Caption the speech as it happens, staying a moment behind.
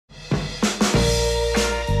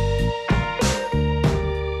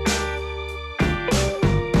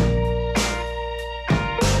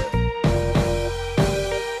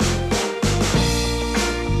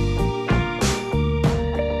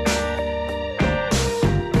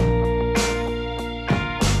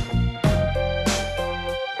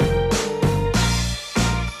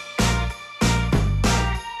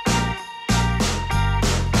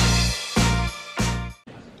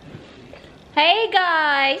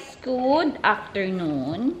guys, good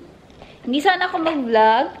afternoon. Hindi sana ako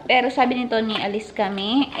mag-vlog, pero sabi ni Tony, alis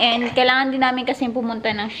kami. And kailangan din namin kasi pumunta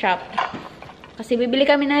ng shop. Kasi bibili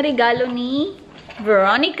kami ng regalo ni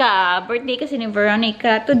Veronica. Birthday kasi ni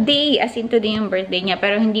Veronica. Today, as in today yung birthday niya.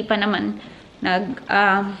 Pero hindi pa naman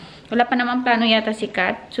wala pa naman plano yata si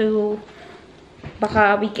Kat. So,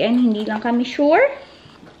 baka weekend, hindi lang kami sure.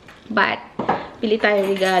 But, pili tayo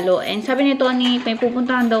regalo. And sabi ni Tony, may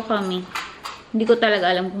pupuntahan daw kami. Hindi ko talaga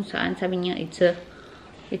alam kung saan. Sabi niya, it's a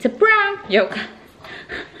prank! Joke.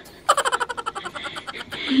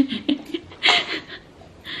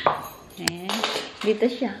 And, dito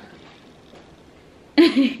siya.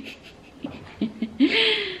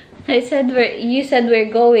 You said we're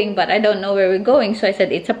going, but I don't know where we're going. So I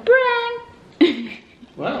said, it's a prank!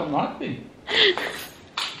 Well, it might be.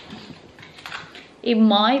 It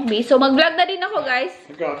might be. So, mag-vlog na din ako, guys.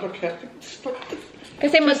 God, look at it.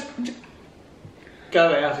 Kasi Go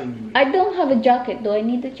out in. I don't have a jacket. Do I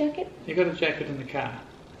need a jacket? You got a jacket in the car.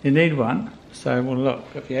 You need one. So, well, look,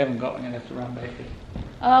 if you haven't got one, you'll have to run back in.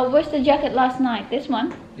 Where's the jacket last night? This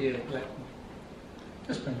one? Yeah, that one.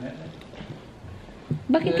 Just bring that there.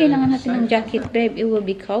 Bakit kailangan natin ng jacket, babe? It will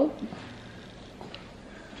be cold.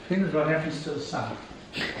 Depends what happens to the sun.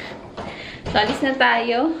 So, alis na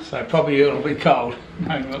tayo. So, probably it'll be cold,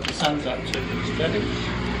 knowing what the sun's up to. It's steady.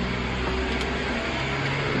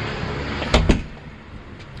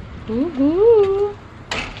 So,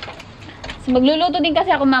 magluluto din kasi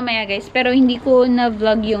ako mamaya, guys. Pero hindi ko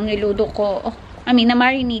na-vlog yung niluto ko. I mean,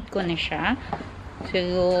 na-marinate ko na siya. So,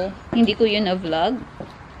 hindi ko yun na-vlog.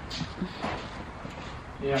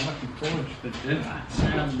 Yeah, I'm looking forward to the dinner.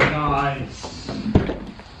 Sounds nice.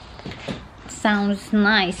 Sounds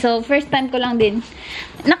nice. So, first time ko lang din.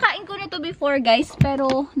 Nakain ko na to before, guys.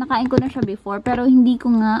 Pero, nakain ko na siya before. Pero, hindi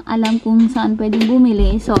ko nga alam kung saan pwedeng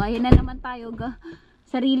bumili. So, ayan na naman tayo.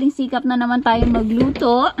 Sariling sikap na naman tayo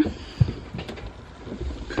magluto.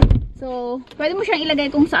 So, pwede mo siyang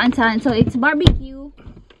ilagay kung saan-saan. So, it's barbecue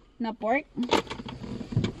na pork.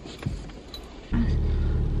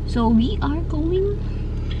 So, we are going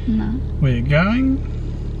na. We're going.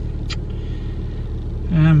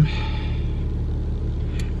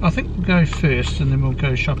 I think we'll go first and then we'll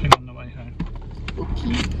go shopping on the way home.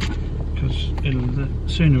 Okay. Because the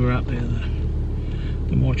sooner we're up there,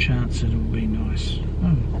 the more chance it'll be nice.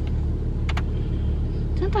 Oh.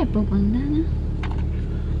 Saan tayo pupunta na?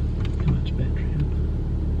 How much battery?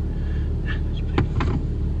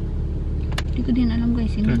 Hindi ko din alam,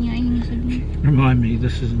 guys. Hindi niya ayun sabihin. Remind me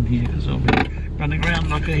this isn't here because I'll be running around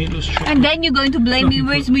like a headless chocolate. And then you're going to blame me.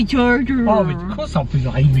 Where's my charger? Oh, of course I'll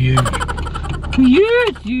blame you.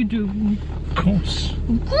 Yes, you do. Of course.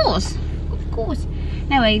 Of course. Of course.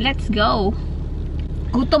 Anyway, let's go.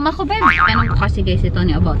 Gutom ako, babe. Tanong ko kasi, guys, ito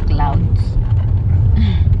niya about clouds.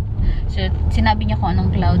 So, sinabi niya kung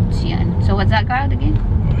anong clouds yan. So, what's that cloud again?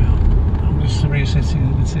 Well, I'm just reassessing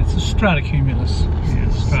it. It's a stratocumulus. Yeah,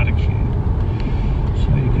 stratocumulus. So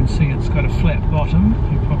you can see it's got a flat bottom.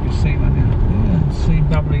 You can probably see one out there and see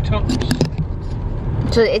bubbly tops.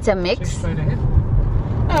 So, it's a mix? See straight ahead.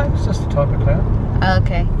 No, it's just a type of cloud.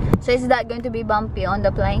 Okay. So, is that going to be bumpy on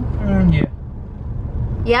the plane? Yeah.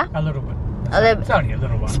 Yeah? A little bit. It's only a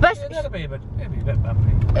little one. Yeah, that'll be a bit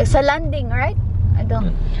bumpy. Sa landing, right? I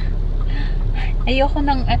don't... Ayoko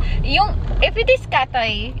nang... if it is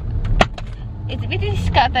Cathay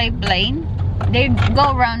plane, they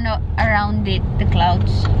go around the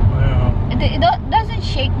clouds. Well... It doesn't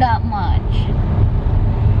shake that much.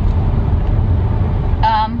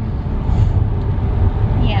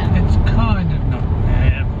 Yeah. It's kind of not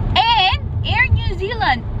bad. And Air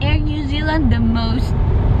New Zealand, the most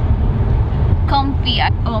comfy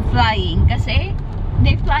flying kasi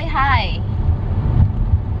they fly high,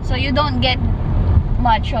 so you don't get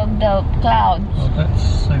much of the clouds. Well,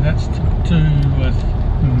 that's to do with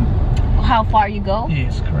how far you go.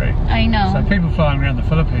 Yes, correct. I know. So people flying around the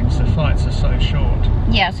Philippines, the flights are so short.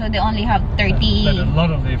 Yeah, so they only have 30. But a lot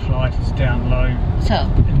of their flight is down low. So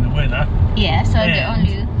in the weather. Yeah, so they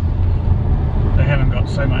only. They haven't got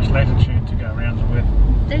so much latitude to go around the weather.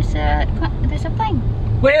 There's a plane.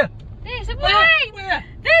 Where? There's a plane! Where?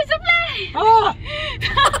 There's a plane! Oh!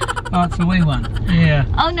 Oh, it's a wee one. Yeah.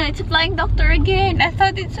 Oh no, it's a flying doctor again. I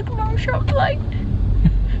thought it's a commercial flight.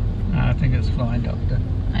 No, I think it's a flying doctor.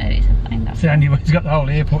 It is a flying doctor. It's the only way he's got the whole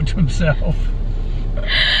airport to himself.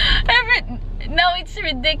 No, it's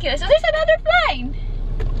ridiculous. So there's another plane.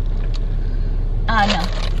 No.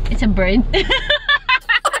 It's a bird.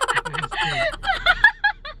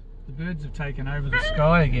 The birds have taken over the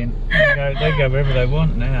sky again. They go wherever they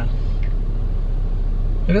want now.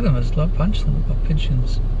 Look at them, there's like a bunch of them, like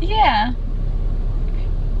pigeons. Yeah.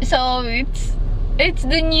 So it's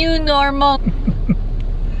the new normal.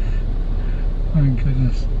 Oh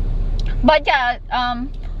goodness. But yeah,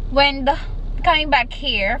 when coming back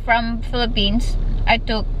here from Philippines, I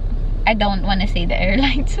don't want to say the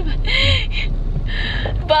airlines,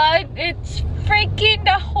 but it's freaking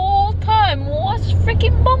the whole time was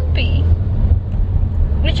freaking bumpy,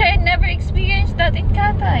 which I had never experienced that in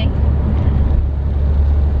Cathay.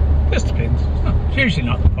 Just depends. It's usually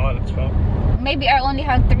not the pilot's fault. Maybe I only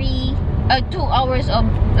had 2 hours of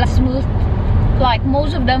smooth, like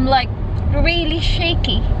most of them like really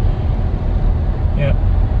shaky. Yeah.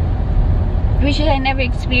 Which I never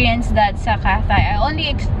experienced that sa Cathay.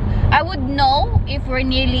 I would know if we're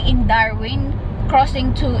nearly in Darwin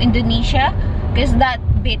crossing to Indonesia, because that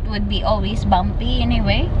bit would be always bumpy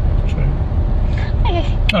anyway. True.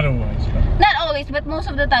 Not always, but Not always, but most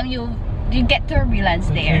of the time you get turbulence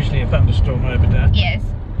there's there. usually a thunderstorm over there. Yes.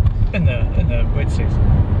 In the wet season.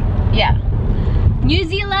 Yeah. New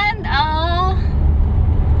Zealand,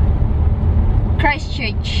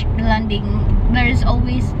 Christchurch landing, there's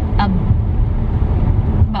always a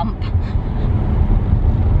bump.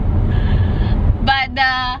 But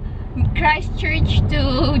Christchurch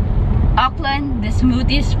to Auckland, the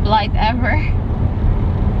smoothest flight ever.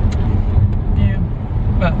 Yeah.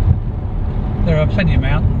 But there are plenty of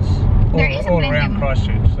mountains all around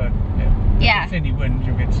Christchurch, so Yeah. if any wind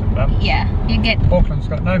you'll get some bumps. Yeah, you get, Auckland's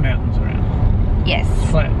got no mountains around. yes. It's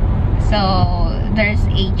flat. So there's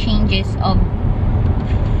a changes of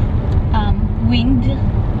wind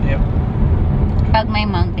Yep. pag may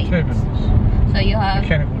mountains. Turbulence. So you have,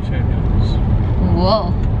 Mechanical turbulence. whoa.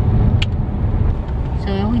 So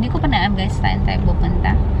hindi ko pa na guys saan tayo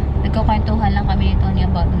pupunta. Nagkukwentuhan lang kami nito niya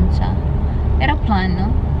about dun sa aeroplano.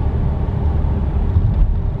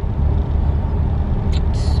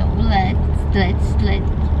 So let's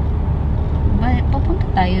but papunta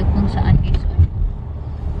tayo kung saan guys.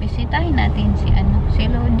 Bisitahin natin si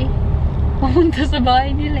Lodi. Papunta sa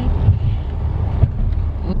bahay nila eh.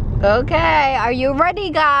 Okay, are you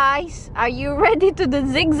ready guys? Are you ready to the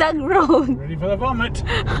zigzag road? Ready for the vomit?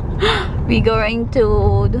 We going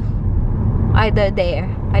to either there.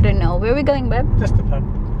 I don't know. Where are we going, babe? Just the pub.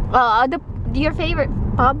 Your favorite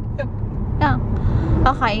pub? Yep. Yeah.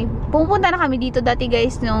 Okay. Pupunta na kami dito dati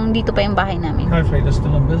guys nung dito pa yung bahay namin. Hopefully they're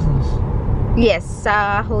still in business. Yes,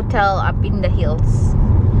 sa hotel up in the hills.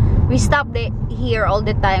 We stop here all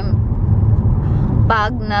the time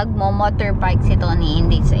pag nagmo-motorbike si Tony in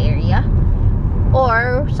this area.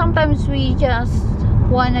 Or sometimes we just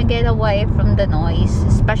wanna get away from the noise,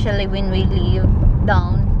 especially when we live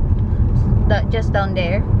just down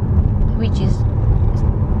there, which is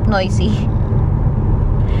noisy.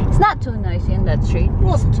 It's not too noisy in that street. It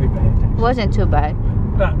wasn't too bad. It wasn't too bad.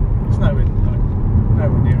 But it's nowhere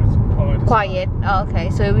near as quiet. Quiet. Oh, okay,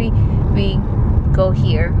 so we go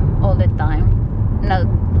here all the time. No.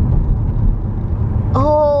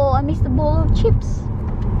 Oh, I missed the bowl of chips.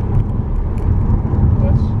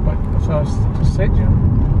 That's what I just said, you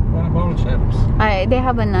want a bowl of chips. They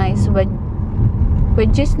have a nice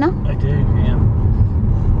wedges now. I do, yeah.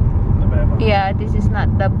 The bad one. Yeah, this is not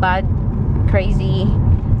the bad, crazy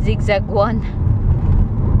zigzag one.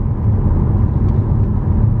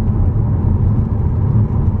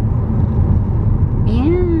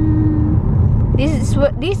 Yeah.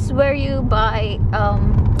 This is where you buy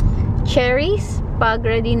cherries. Pag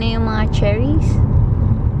ready na yung mga cherries,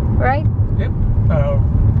 right? Yep.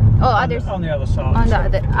 Others on the other side. on the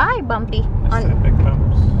other. Ay, bumpy. That's the big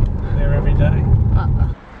bumps. There every day.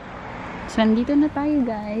 So, nandito na tayo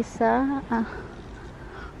guys sa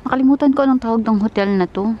nakalimutan ko anong tawag ng hotel na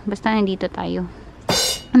to. Basta nandito tayo.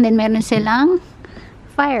 And then meron silang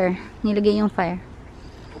fire. Nilagay yung fire.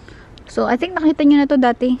 So, I think nakita nyo na to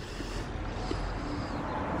dati.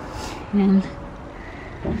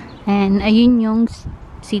 And ayun yung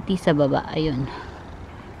city sa baba. Ayun.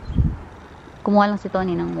 Kumuha lang si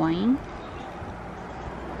Tony ng wine.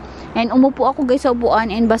 And umupo ako guys sa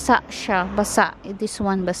upuan and basa siya. Basa. This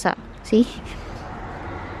one basa. See?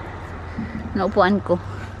 Naupuan ko.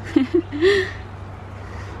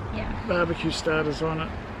 Yeah. Barbecue starters on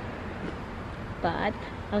it. But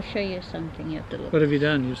I'll show you something you have to look. What have you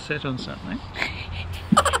done? You've sat on something.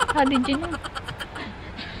 How did you know?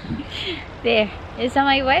 There. Is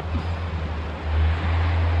my wet?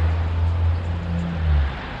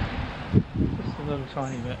 Just a little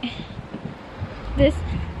tiny bit. This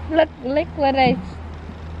look what I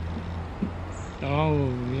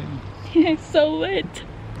Oh, yeah. it's so wet.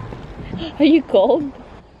 Are you cold?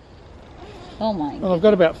 Oh my god. Well, I've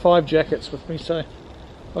got about 5 jackets with me, so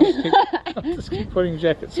I'll just keep putting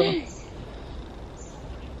jackets on.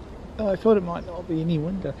 I thought it might not be any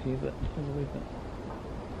wind up here, but there's a wee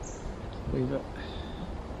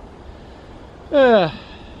bit.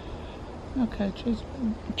 Okay, cheers.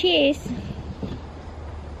 Cheers.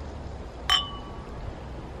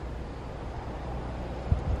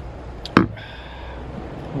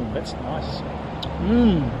 Oh, that's nice.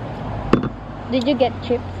 Did you get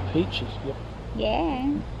chips? Peaches, yep. Yeah.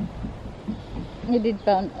 You did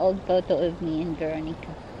found old photo of me and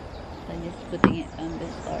Veronica. So just putting it on the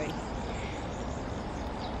story.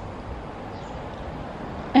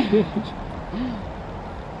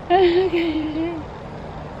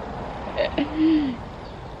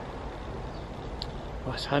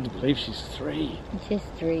 Oh, it's hard to believe she's 3. She's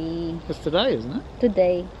 3. It's today, isn't it?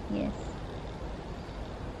 Today, yes.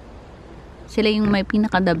 Sila yung may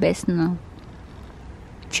pinaka the best na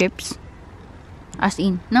chips. As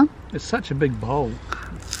in, no? It's such a big bowl.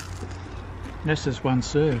 That's just one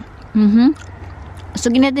serve. So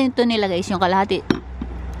ginito nila guys, yung kalahati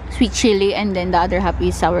sweet chili and then the other half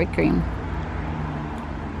is sour cream.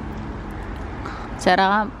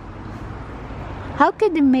 Sarap. How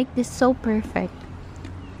could they make this so perfect?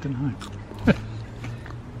 Don't know. I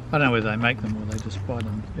don't know whether they make them or they just buy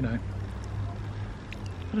them, you know.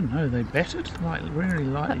 I don't know, they batter it? Like really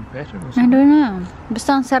lightly batter or I something? don't know.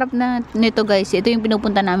 Basta ang sarap na nito guys. Ito yung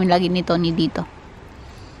pinupunta namin lagi ni Tony dito.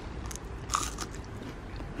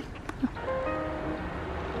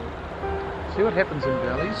 See what happens in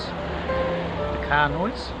valleys? The car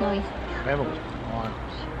noise Noise. travels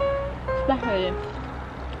miles. Especially,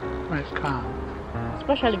 When it's calm.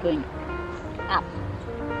 especially going up.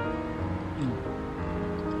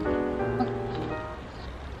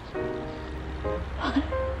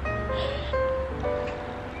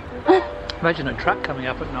 Imagine a truck coming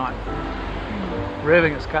up at night,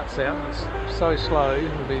 revving its guts out. It's so slow,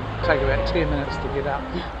 it'll take about 10 minutes to get up.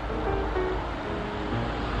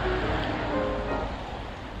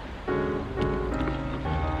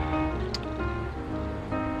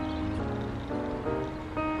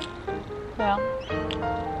 Well,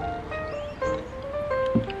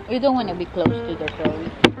 you don't want to be close to the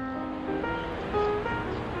road.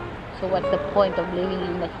 So what's the point of living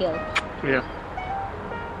in the hill? Yeah.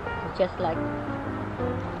 It's just like,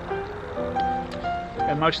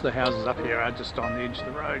 And most of the houses up here are just on the edge of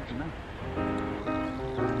the road, you know.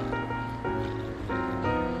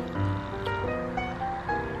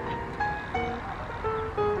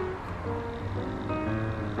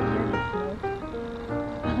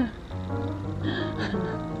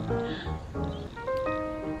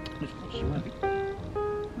 There's more smoke.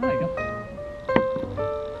 There you go.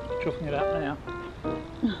 Chalking it up now.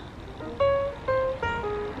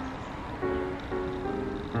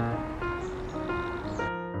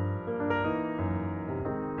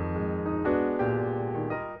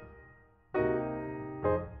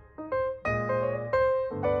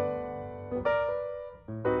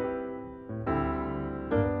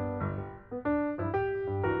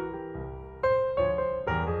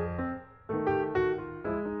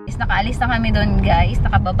 nakaalis na kami doon guys,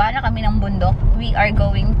 nakababa na kami ng bundok. We are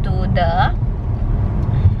going to the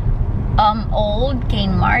old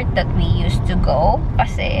Kmart that we used to go.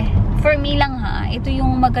 Kasi for me lang ha, ito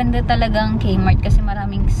yung maganda talagang Kmart kasi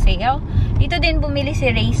maraming sale. Dito din bumili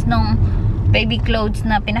si Race nung baby clothes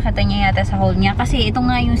na pinakita niya yata sa haul niya. Kasi ito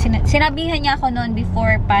nga yung sinabihan niya ako noon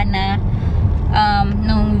before pa na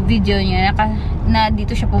nung video niya na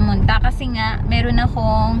dito siya pumunta. Kasi nga meron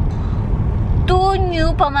akong 2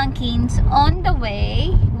 new pamankins on the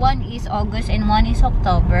way. One is August and one is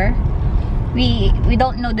October. We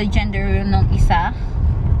don't know the gender ng isa,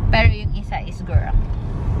 pero yung isa is girl.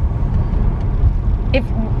 If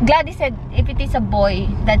Gladys said if it is a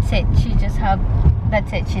boy, that's it.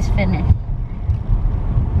 That's it. She's finished.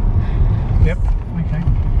 Yep. Okay.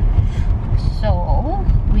 So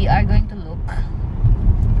we are going to look.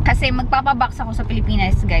 Kasi magpapabox ako sa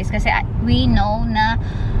Pilipinas, guys. Kasi we know na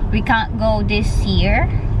we can't go this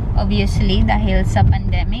year, obviously, dahil sa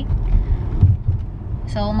pandemic.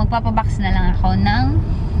 So, magpapabox na lang ako ng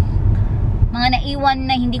mga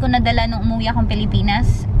naiwan na hindi ko nadala nung umuwi akong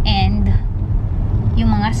Pilipinas and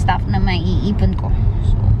yung mga stuff na maiipon ko.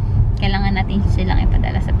 So, kailangan natin silang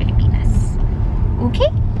ipadala sa Pilipinas.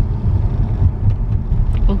 Okay?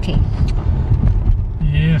 Okay.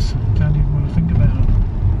 Yes, I don't even want to think about it.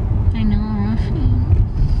 I know.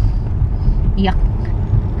 Yuck.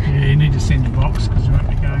 Yeah, you need to send your box because you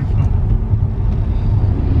won't be going for.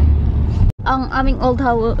 Ang aming old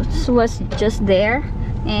house was just there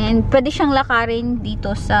and pwede siyang lakarin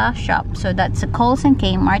dito sa shop. So that's a Coles and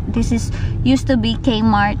Kmart. This is used to be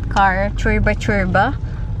Kmart car churba.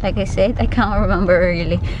 Like I said, I can't remember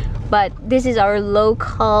really. But this is our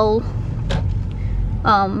local,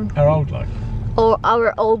 Our old local. or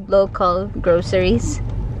our old local groceries.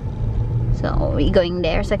 So we're going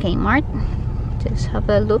there sa Kmart. Just have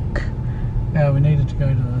a look. Yeah, we needed to go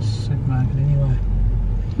to the supermarket anyway.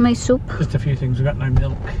 My soup. Just a few things. We've got no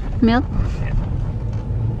milk. Milk. Yeah.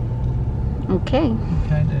 Okay.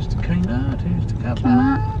 Okay, there's the Kmart. Here's the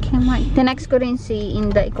Kmart. Kmart. Tinext ko rin si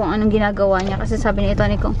Inday kung anong ginagawa niya. Kasi sabi ni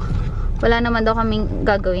Tony kung wala naman daw kaming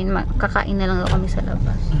gagawin. Kakain na lang daw kami sa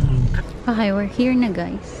labas. Okay, we're here na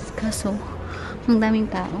guys. Kaso, ang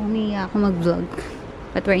daming tao. Umiiyak ako mag-vlog.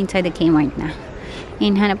 But we're inside the Kmart na.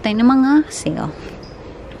 And hanap tayo ng mga sale.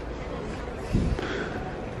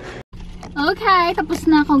 Okay, tapos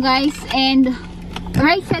na ako guys. And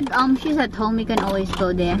Ray said she's at home. We can always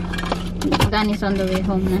go there. Dan is on the way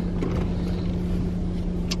home na.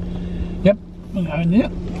 Yep, we're going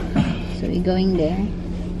there. So we're going there.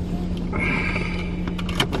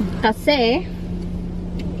 Kasi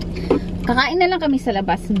kakain na lang kami sa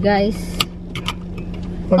labas guys.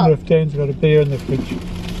 Wonder if Dan's got a beer in the fridge.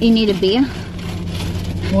 You need a beer?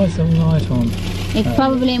 Why is the light on? It's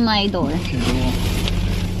probably my door.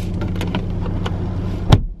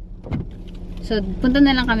 So punta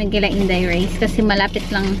na lang kami kila Inday Race kasi malapit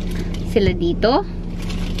lang sila dito.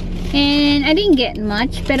 And I didn't get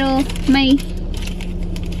much pero may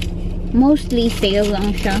mostly sale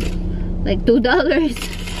lang siya. Like $2.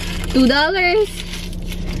 $2.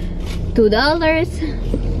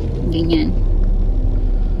 Ganyan.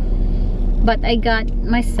 But I got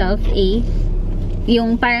myself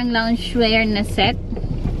yung parang loungewear na set.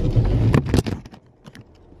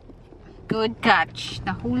 Good catch.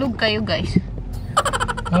 Nahulog kayo guys.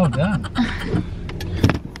 Oh, done.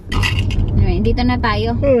 Anyway, dito na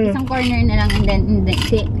tayo. Isang corner na lang and then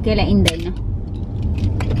kaila Inday na.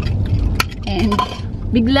 And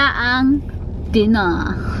biglaang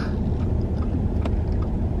dinner.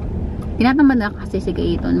 Tinatamad na kasi si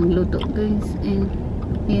Kayo magluto guys. And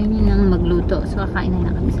ayun yun ang magluto. So kakain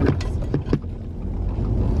na kami sa labas.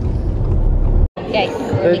 Guys,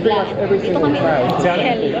 bigla. Dito kami.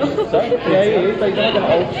 Hello.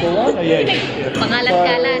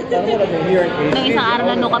 Pangalat-kalat. Nung isang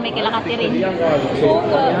araw na kami kila Katirin.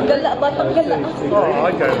 Gala, batang gala.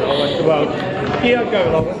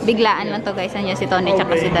 Biglaan lang to guys. Nandiyan si Tony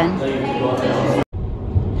tsaka si Dan.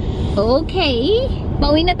 Okay.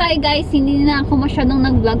 Pauwi na tayo guys. Hindi na ako masyadong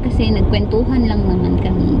nag-vlog kasi nagkwentuhan lang naman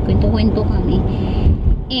kami. Kwento-kwento kami.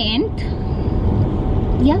 And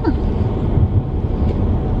yeah.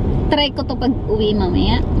 Try ko to pag uwi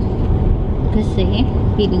mamaya. Kasi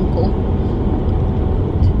feeling ko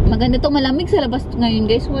maganda to, malamig sa labas ngayon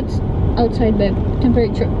guys. What's outside by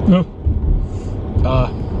temperature?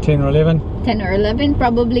 10 or 11. 10 or 11.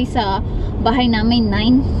 Probably sa bahay namin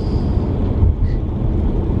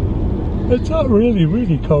 9. It's not really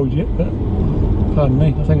cold yet, but pardon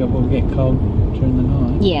me, I think it will get cold during the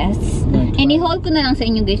night. Yes. And i-haul ko na lang sa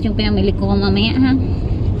inyo guys yung pinamili ko mamaya ha.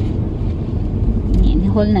 Yan,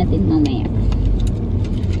 i-haul natin mamaya.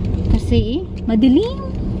 Kasi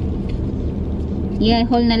madilim. Yeah,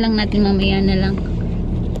 haul na lang natin mamaya na lang.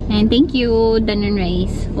 And thank you, Dan and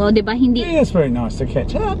Race. Well, diba hindi... Yeah, it's very nice to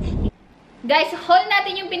catch up. Guys, haul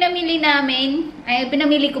natin yung pinamili namin. Ay,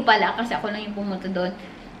 pinamili ko pala kasi ako lang yung pumunta doon.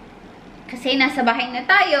 Kasi nasa bahay na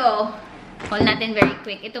tayo. Haul natin very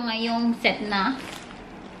quick. Ito nga yung set na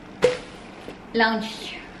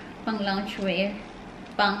lounge, pang loungewear,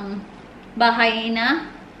 pang bahay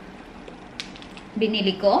na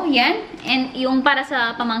binili ko. Yan. And yung para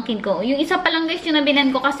sa pamangkin ko. Yung isa pa lang guys yung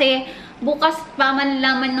nabinan ko kasi bukas pa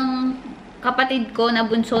malalaman ng kapatid ko na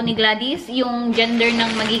bunso ni Gladys yung gender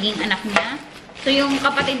ng magiging anak niya. So yung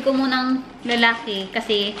kapatid ko munang lalaki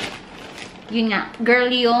kasi yun nga, girl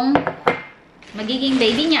yung magiging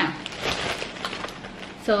baby niya.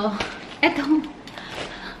 So, eto.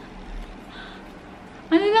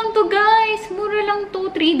 Ano lang to guys? Mura lang to.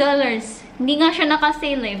 $3. Hindi nga siya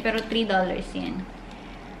naka-sale eh, pero $3 yan.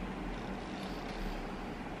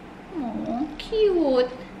 Oh,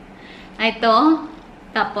 cute. Ito.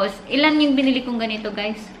 Tapos, ilan yung binili kong ganito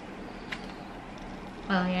guys?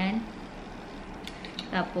 Oh, yan.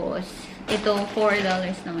 Tapos, ito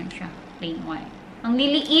 $4 naman siya. Plain white. Ang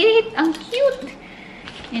liliit! Ang cute!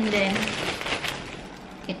 And then,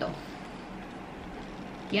 ito.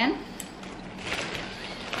 Yan.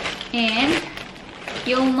 And,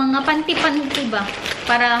 yung mga panti-panti ba?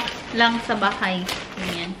 Para lang sa bahay.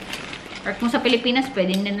 Ganyan. Or kung sa Pilipinas,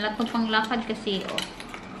 pwede din lang itong panglakad kasi, oh,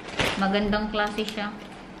 magandang klase siya.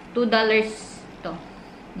 $2 ito.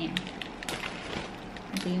 Yan.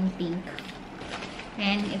 Ito yung pink.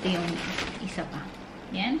 And, ito yung isa pa.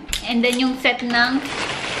 Yan. And then, yung set ng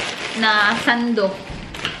na sando.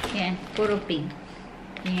 Yan, puro pink.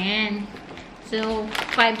 Yan. So,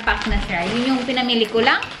 5 pack na siya. Yun yung pinamili ko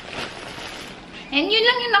lang. And yun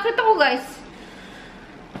lang yung nakita ko, guys.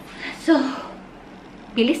 So,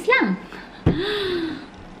 bilis lang.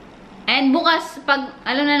 And bukas, pag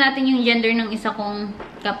alam na natin yung gender ng isa kong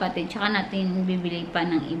kapatid, tsaka natin bibili pa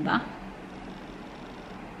ng iba.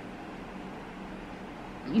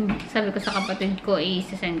 Sabi ko sa kapatid ko,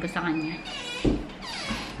 i-send ko sa kanya.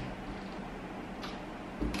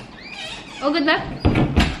 Oh, good luck.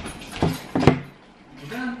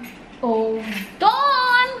 Oh,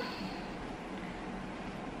 Don!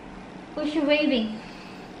 Who's you waving?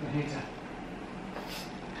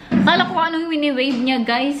 Kala ko anong mini-wave niya,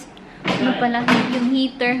 guys. Ano pala? Yung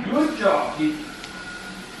heater. Good job.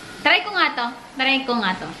 Try ko nga to. Try ko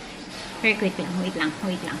nga to. Very quick lang. Wait lang.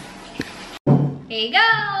 Wait lang. Here you go!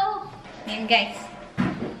 Ayan, guys.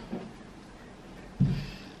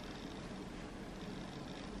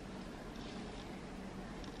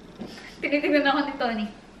 Tinitignan ako ni Tony.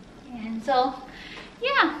 Ayan. So,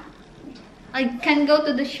 yeah. I can go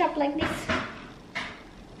to the shop like this.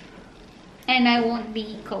 And I won't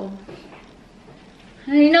be cold.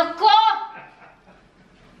 Ay, nako!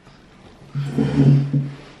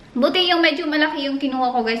 Buti yung medyo malaki yung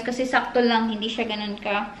kinuha ko, guys. Kasi sakto lang. Hindi siya ganun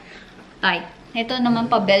ka tight. Ito naman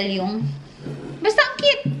pa bell yung... Basta ang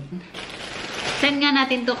cute! Send nga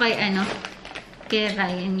natin to kay, kay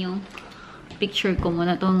Ryan yung picture ko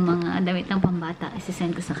muna itong mga damit ng pambata.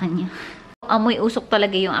 Isisend ko sa kanya. Amoy usok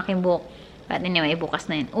talaga yung aking buhok. But anyway, bukas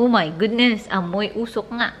na yun. Oh my goodness! Amoy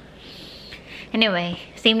usok nga. Anyway,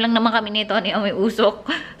 same lang naman kami nito ni amoy usok.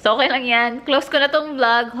 So, okay lang yan. Close ko na tong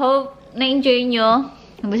vlog. Hope na-enjoy nyo.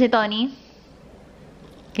 Ano ba si Tony?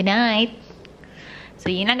 Good night. So,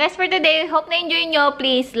 yun na guys for today. Hope na-enjoy nyo.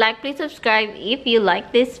 Please like, please subscribe if you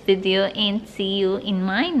like this video. And see you in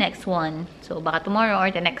my next one. So, baka tomorrow or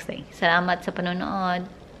the next day. Salamat sa panonood.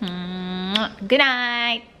 Good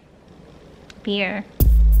night. Here.